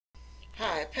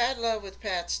Pat Love with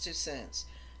Pat's 2 cents.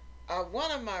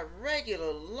 One of my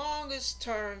regular longest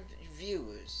term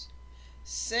viewers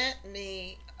sent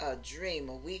me a dream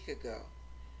a week ago.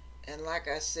 And like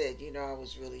I said, I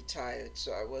was really tired,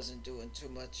 so I wasn't doing too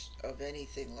much of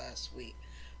anything last week.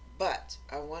 But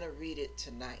I want to read it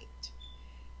tonight.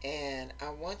 And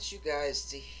I want you guys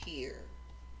to hear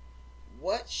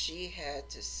what she had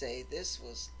to say. This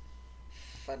was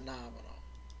phenomenal.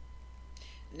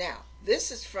 Now,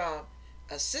 this is from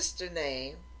a sister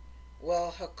name.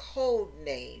 Well, her code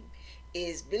name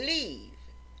is Believe.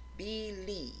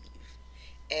 Believe.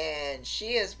 And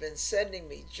she has been sending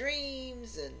me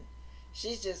dreams, and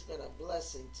she's just been a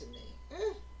blessing to me.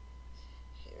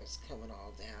 Here it's coming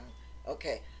all down.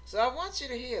 Okay, so I want you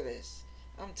to hear this.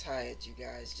 I'm tired, you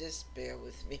guys. Just bear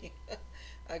with me.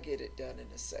 I'll get it done in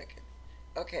a second.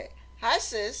 Okay. Hi,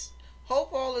 sis.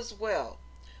 Hope all is well.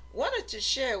 Wanted to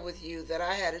share with you that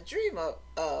I had a dream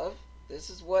of this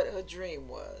is what her dream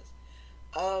was,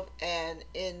 of an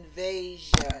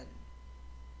invasion.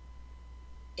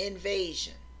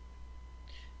 Invasion.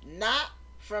 Not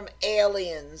from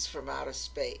aliens from outer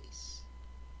space.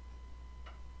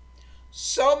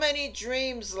 So many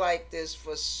dreams like this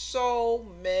for so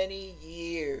many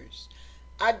years.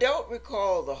 I don't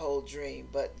recall the whole dream,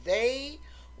 but they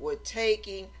were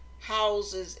taking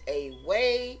houses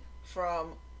away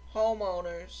from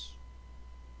homeowners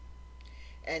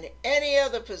and any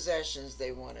other possessions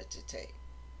they wanted to take.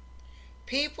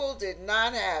 People did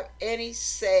not have any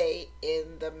say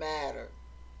in the matter.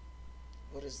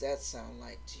 What does that sound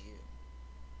like to you?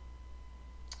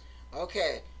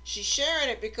 Okay, she's sharing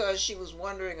it because she was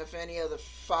wondering if any other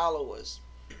followers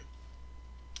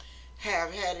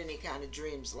have had any kind of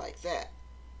dreams like that.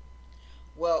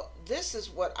 Well, this is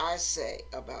what I say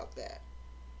about that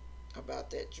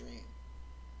dream.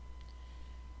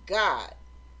 God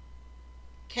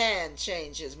can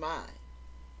change his mind.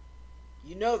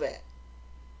 You know that.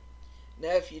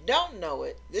 Now, if you don't know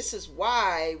it, this is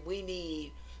why we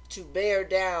need to bear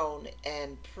down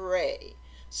and pray.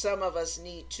 Some of us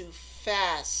need to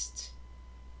fast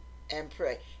and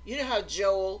pray. You know how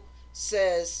Joel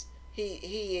says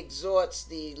he exhorts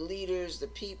the leaders, the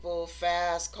people,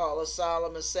 fast, call a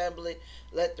solemn assembly,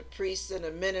 let the priests and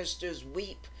the ministers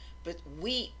weep, but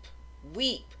weep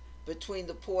between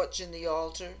the porch and the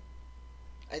altar.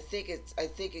 I think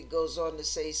it goes on to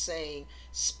saying,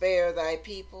 spare thy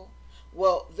people.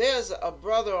 Well, there's a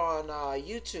brother on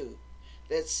YouTube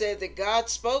that said that God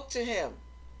spoke to him,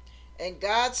 and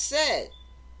God said,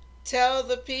 tell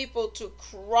the people to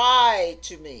cry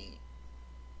to me.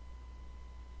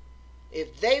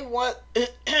 If they want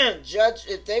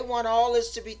if they want all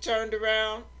this to be turned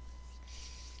around,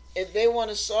 if they want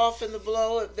to soften the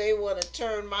blow, if they want to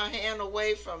turn my hand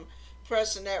away from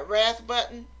pressing that wrath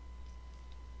button,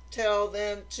 tell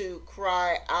them to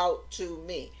cry out to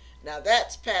me. Now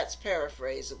that's Pat's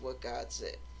paraphrase of what God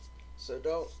said. So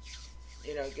don't,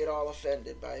 get all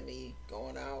offended by me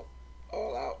going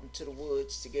all out into the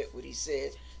woods to get what he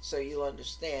said, so you'll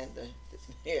understand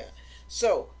yeah.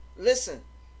 So listen,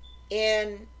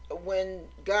 when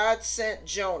God sent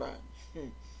Jonah,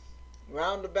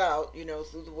 roundabout,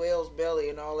 through the whale's belly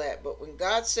and all that, but when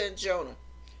God sent Jonah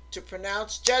to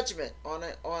pronounce judgment on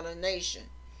a nation,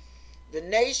 the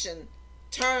nation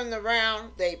turned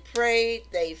around, they prayed,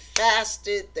 they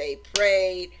fasted, they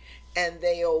prayed, and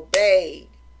they obeyed.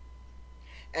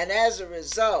 And as a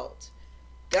result,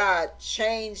 God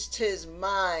changed his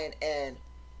mind and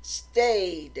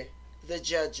stayed the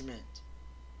judgment.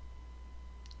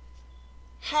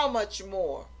 How much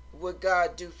more would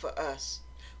God do for us?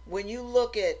 When you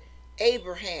look at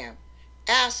Abraham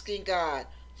asking God,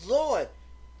 Lord,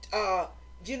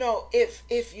 if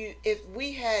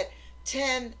we had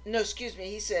 10, no, excuse me,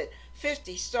 he said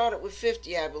 50, started with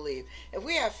 50, I believe. If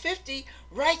we have 50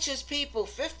 righteous people,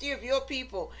 50 of your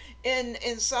people in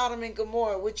Sodom and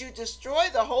Gomorrah, would you destroy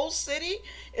the whole city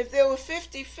if there were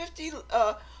 50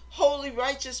 holy,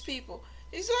 righteous people?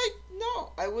 He's like,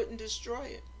 no, I wouldn't destroy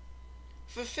it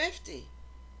for 50.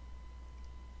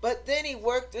 But then he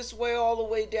worked his way all the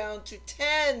way down to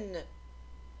 10.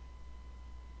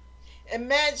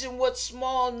 Imagine what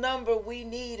small number we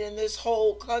need in this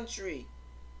whole country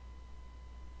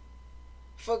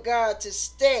for God to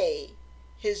stay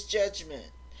his judgment,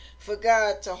 for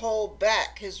God to hold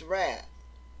back his wrath.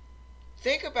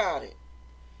 Think about it.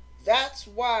 That's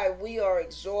why we are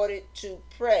exhorted to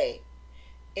pray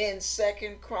in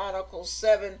 2 Chronicles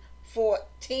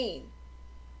 7:14.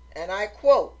 And I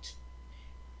quote,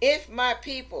 if my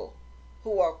people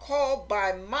who are called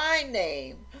by my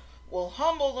name will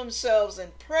humble themselves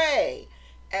and pray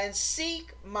and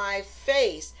seek my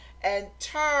face and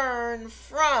turn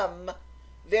from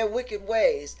their wicked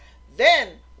ways.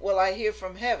 Then will I hear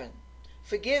from heaven,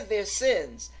 forgive their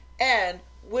sins, and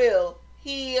will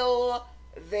heal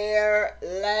their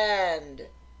land.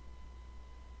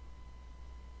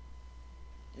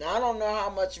 Now, I don't know how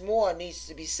much more needs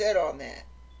to be said on that.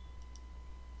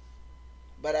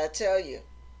 But I tell you,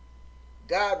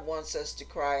 God wants us to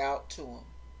cry out to Him.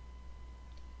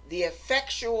 The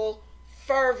effectual,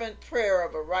 fervent prayer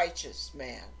of a righteous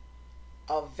man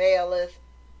availeth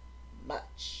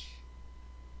much.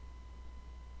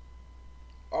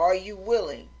 Are you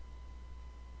willing?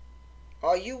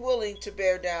 Are you willing to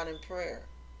bear down in prayer?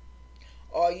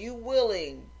 Are you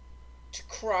willing to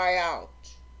cry out?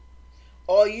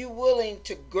 Are you willing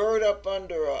to gird up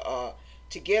under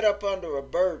to get up under a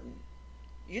burden?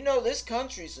 You know, this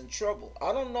country's in trouble.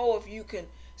 I don't know if you can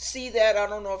see that. I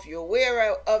don't know if you're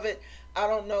aware of it. I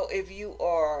don't know if you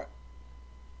are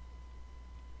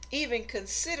even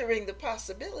considering the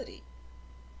possibility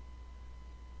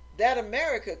that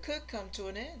America could come to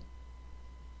an end,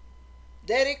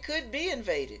 that it could be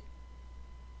invaded.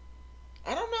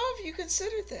 I don't know if you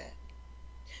considered that,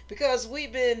 because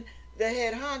we've been the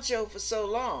head honcho for so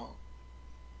long.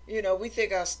 You know, we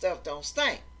think our stuff don't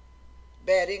stink.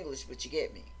 Bad English, but you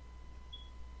get me.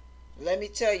 Let me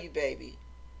tell you, baby,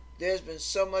 there's been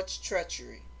so much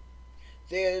treachery.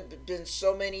 There have been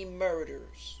so many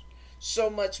murders, so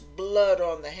much blood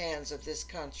on the hands of this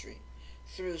country,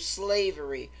 through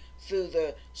slavery, through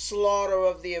the slaughter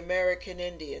of the American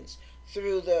Indians,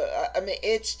 through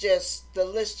it's just, the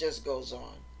list just goes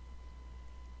on.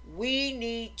 We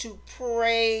need to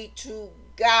pray to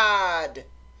God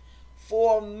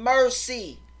for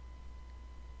mercy.